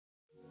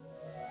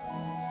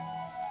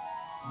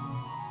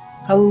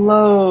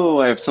Hello!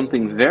 I have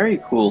something very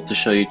cool to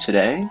show you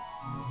today.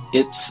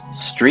 It's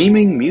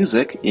streaming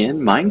music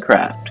in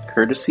Minecraft,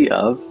 courtesy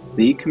of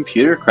the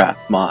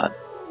ComputerCraft mod.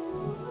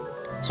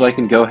 So I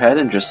can go ahead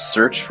and just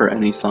search for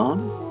any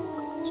song.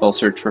 So I'll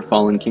search for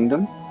Fallen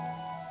Kingdom.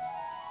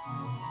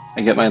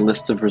 I get my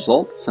list of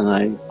results and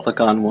I click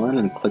on one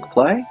and click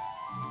play.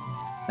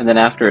 And then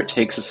after it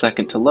takes a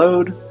second to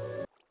load,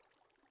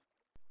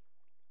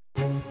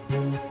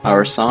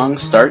 our song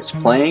starts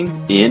playing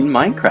in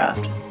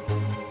Minecraft.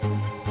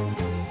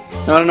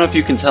 Now I don't know if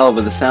you can tell,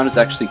 but the sound is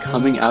actually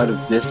coming out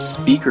of this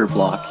speaker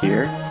block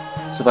here.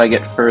 So if I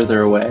get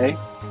further away,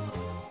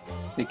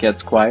 it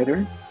gets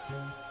quieter.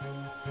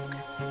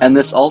 And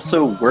this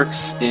also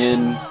works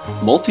in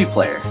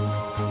multiplayer.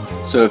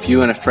 So if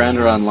you and a friend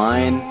are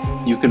online,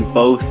 you can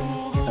both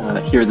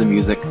hear the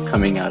music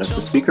coming out of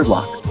the speaker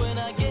block.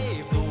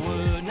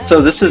 So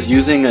this is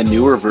using a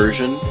newer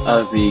version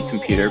of the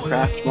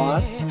ComputerCraft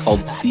mod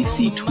called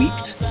CC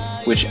Tweaked,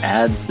 which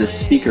adds this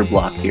speaker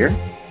block here.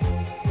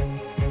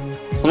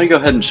 So let me go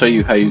ahead and show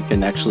you how you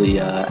can actually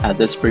add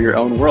this for your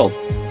own world.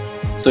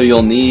 So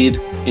you'll need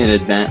an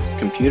advanced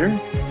computer.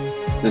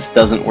 This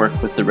doesn't work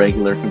with the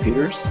regular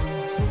computers.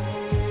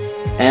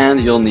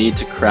 And you'll need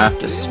to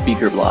craft a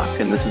speaker block,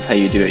 and this is how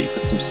you do it. You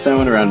put some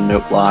stone around a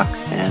note block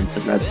and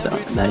some redstone,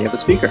 and now you have a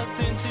speaker.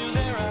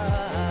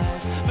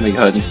 Let me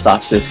go ahead and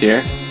stop this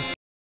here.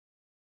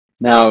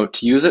 Now,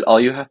 to use it, all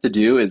you have to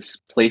do is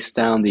place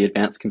down the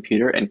advanced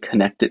computer and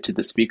connect it to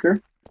the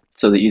speaker.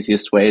 So the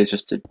easiest way is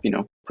just to,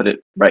 put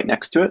it right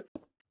next to it.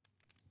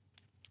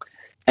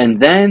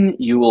 And then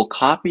you will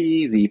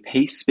copy the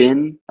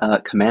pastebin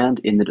command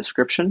in the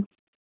description,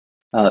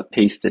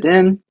 paste it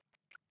in,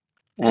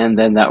 and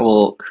then that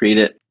will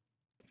create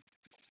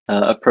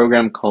a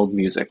program called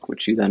music,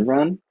 which you then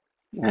run,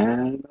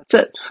 and that's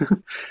it.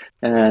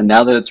 And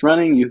now that it's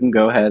running, you can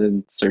go ahead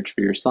and search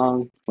for your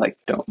song, like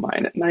Don't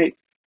Mine at Night.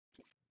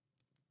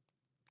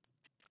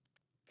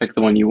 Pick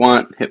the one you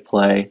want, hit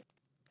play,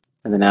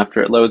 and then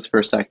after it loads for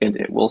a second,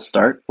 it will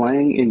start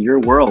playing in your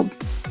world.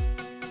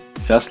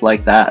 Just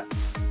like that.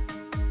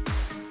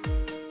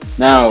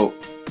 Now,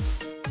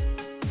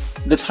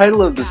 the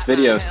title of this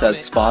video says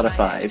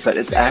Spotify, but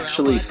it's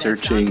actually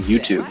searching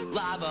YouTube.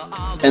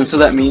 And so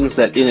that means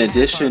that in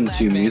addition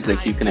to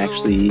music, you can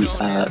actually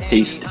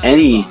paste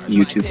any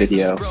YouTube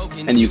video,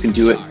 and you can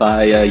do it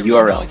by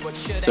URL.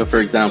 So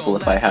for example,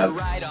 if I have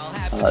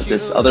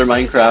this other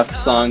Minecraft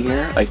song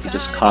here, I can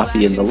just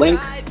copy in the link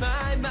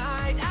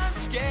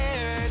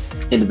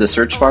into the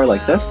search bar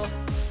like this,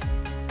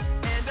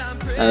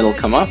 and it'll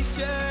come up.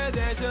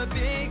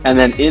 And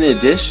then in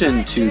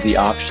addition to the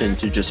option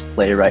to just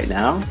play right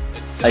now,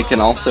 I can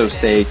also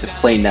say to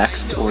play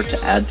next or to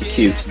add to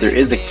queue. So there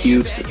is a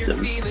queue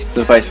system.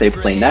 So if I say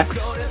play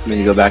next, I'm going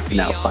to go back to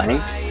now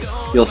playing,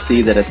 you'll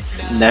see that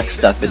it's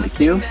next up in the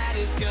queue.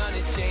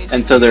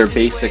 And so there are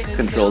basic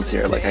controls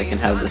here, like I can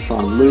have the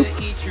song loop,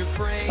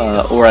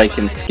 or I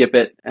can skip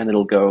it and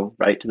it'll go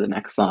right to the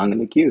next song in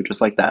the queue,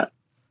 just like that.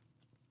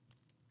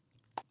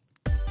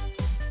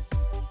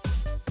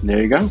 And there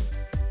you go.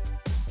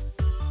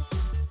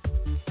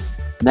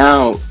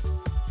 Now,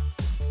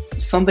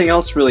 something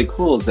else really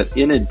cool is that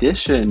in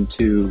addition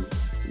to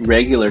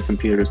regular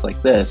computers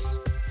like this,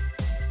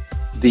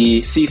 the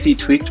CC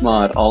Tweaked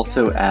mod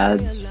also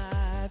adds,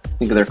 I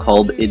think they're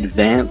called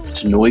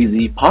advanced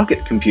noisy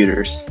pocket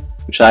computers,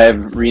 which I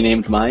have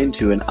renamed mine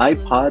to an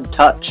iPod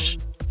Touch.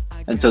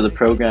 And so the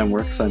program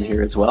works on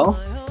here as well.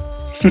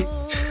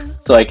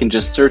 So I can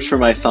just search for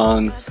my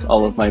songs,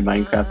 all of my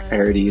Minecraft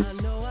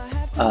parodies.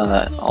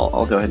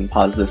 I'll go ahead and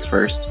pause this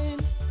first.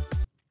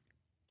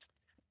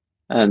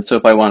 And so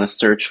if I want to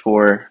search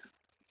for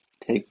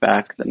Take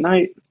Back the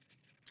Night,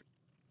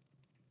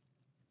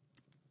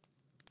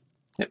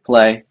 hit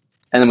play.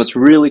 And then what's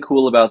really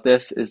cool about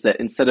this is that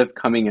instead of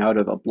coming out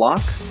of a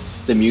block,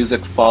 the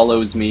music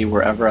follows me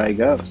wherever I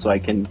go. So I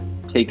can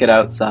take it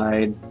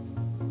outside,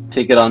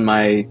 take it on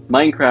my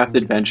Minecraft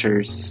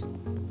adventures,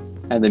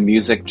 and the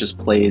music just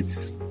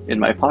plays in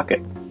my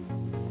pocket.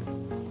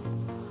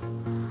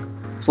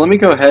 So let me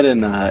go ahead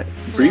and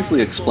briefly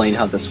explain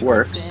how this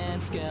works.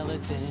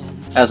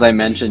 As I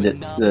mentioned,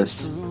 it's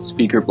this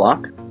speaker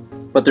block,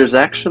 but there's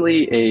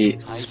actually a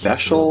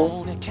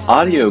special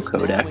audio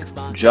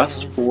codec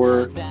just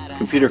for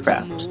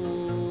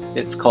ComputerCraft.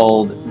 It's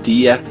called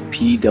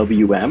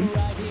DFPWM.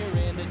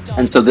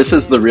 And so this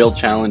is the real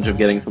challenge of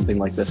getting something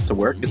like this to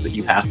work, is that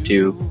you have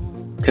to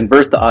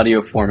convert the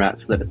audio format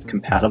so that it's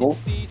compatible.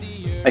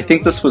 I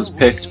think this was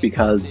picked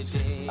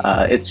because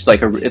it's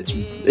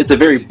a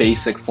very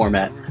basic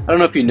format. I don't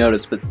know if you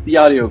noticed, but the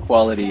audio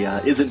quality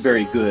isn't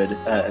very good,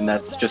 and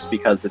that's just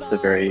because it's a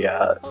very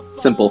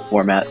simple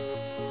format.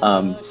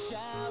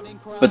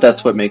 But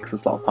that's what makes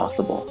this all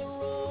possible.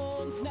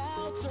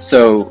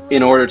 So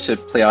in order to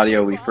play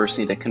audio, we first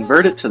need to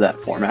convert it to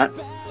that format.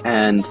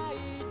 And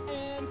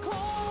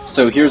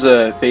so here's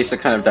a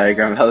basic kind of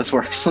diagram of how this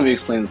works. Let me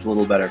explain this a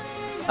little better.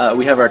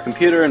 We have our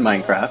computer in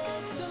Minecraft.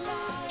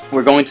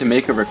 We're going to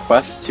make a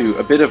request to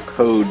a bit of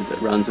code that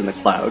runs in the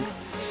cloud.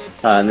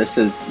 And this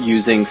is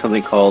using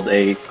something called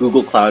a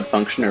Google Cloud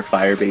Function or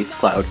Firebase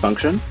Cloud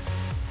Function.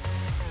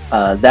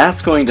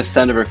 That's going to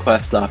send a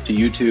request off to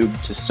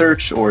YouTube to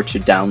search or to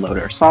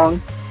download our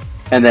song,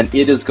 and then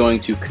it is going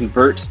to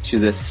convert to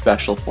this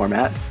special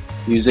format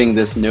using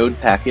this node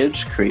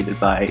package created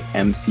by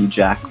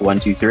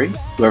MCJack123.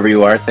 Whoever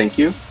you are, thank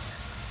you.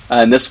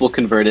 And this will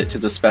convert it to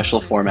the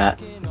special format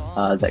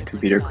that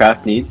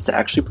ComputerCraft needs to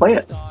actually play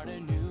it.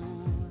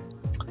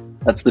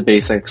 That's the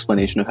basic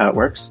explanation of how it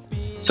works.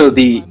 So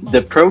the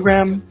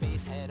program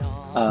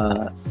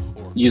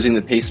using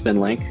the pastebin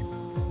link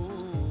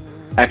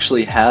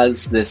actually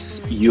has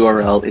this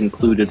URL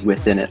included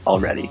within it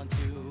already.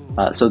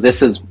 So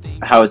this is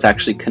how it's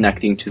actually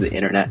connecting to the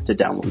internet to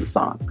download the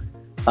song.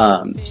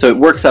 So it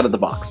works out of the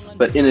box.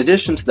 But in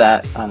addition to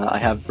that, I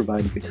have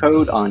provided the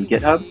code on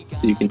GitHub,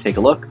 so you can take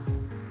a look.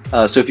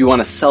 So if you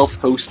want to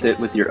self-host it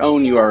with your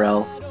own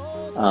URL,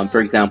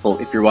 for example,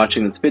 if you're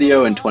watching this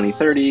video in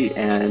 2030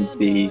 and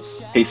the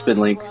pastebin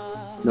link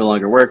no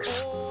longer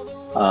works,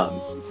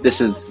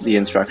 this is the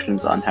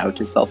instructions on how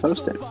to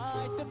self-host it.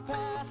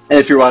 And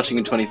if you're watching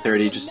in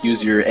 2030, just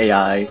use your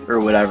AI or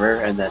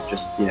whatever, and then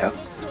just,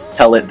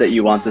 tell it that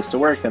you want this to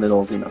work, and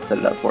it'll, set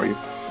it up for you.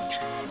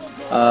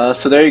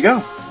 So there you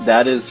go.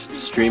 That is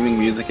streaming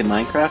music in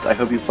Minecraft. I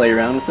hope you play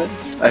around with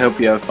it. I hope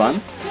you have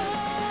fun.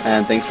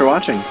 And thanks for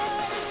watching.